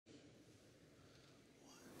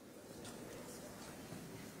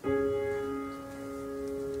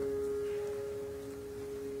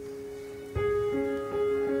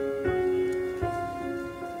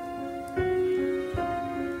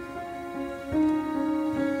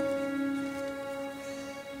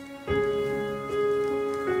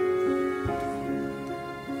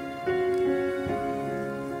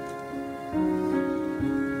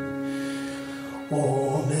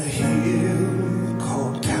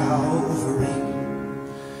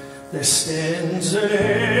there stands an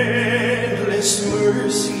endless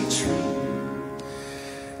mercy tree.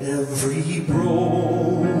 Every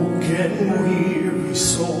broken, weary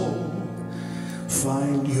soul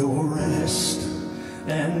find your rest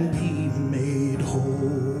and be made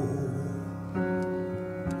whole.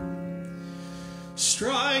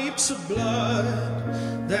 Stripes of blood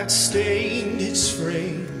that stained its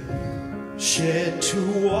frame, shed to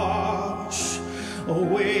wash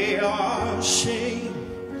away our shame.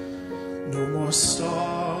 No more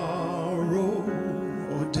sorrow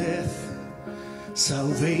or death,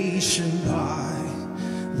 salvation by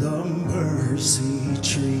the mercy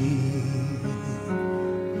tree.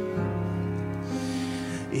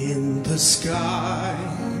 In the sky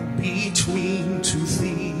between two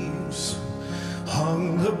thieves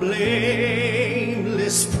hung the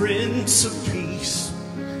blameless Prince of Peace,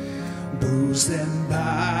 bruised and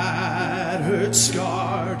battered,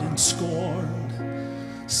 scarred and scorned,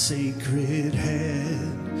 sacred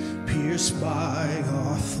head pierced by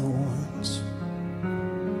our thorns.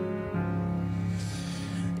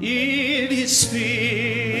 It is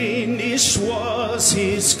finished was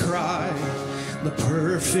his cry. The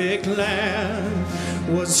perfect Lamb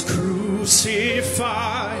was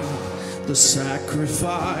crucified, the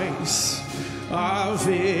sacrifice, our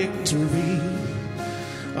victory.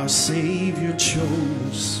 Our Savior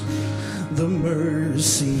chose the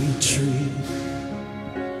mercy tree.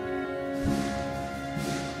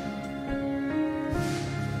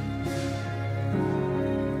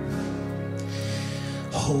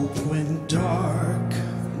 Hope went dark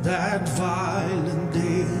that violent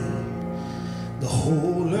day. The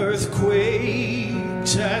whole earth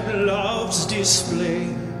quaked at love's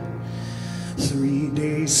display. 3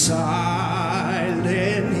 days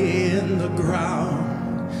silent in the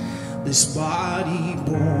ground, this body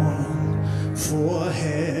born for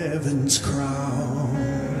heaven's crown.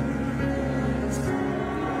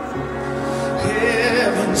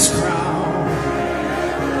 Heaven's crown.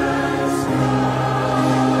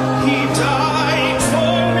 He died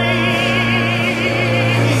for me.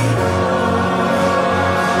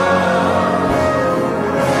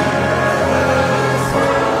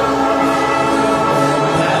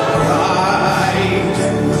 That bright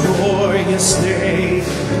and glorious day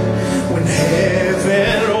when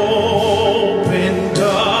heaven opened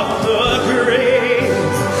up the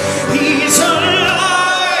grave. He's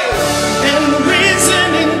alive and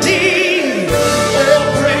risen indeed. Oh,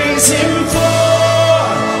 praise him for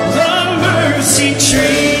the mercy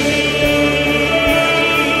tree.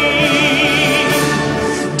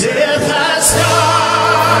 Death has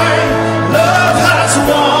died, love has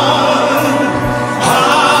won.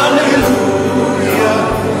 Hallelujah,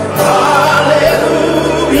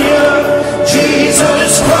 hallelujah.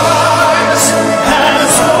 Jesus Christ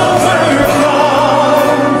has overcome.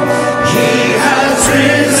 He has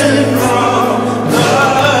risen from the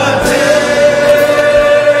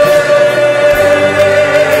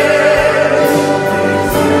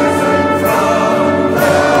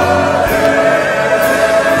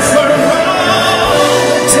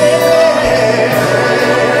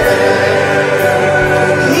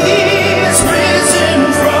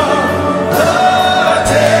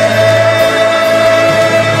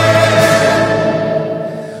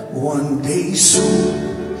one day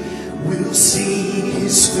soon we'll see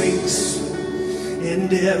his face,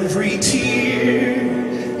 and every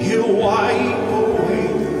tear he'll wipe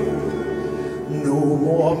away. No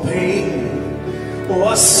more pain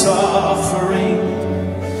or suffering.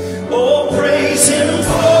 Oh, praise him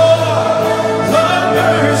for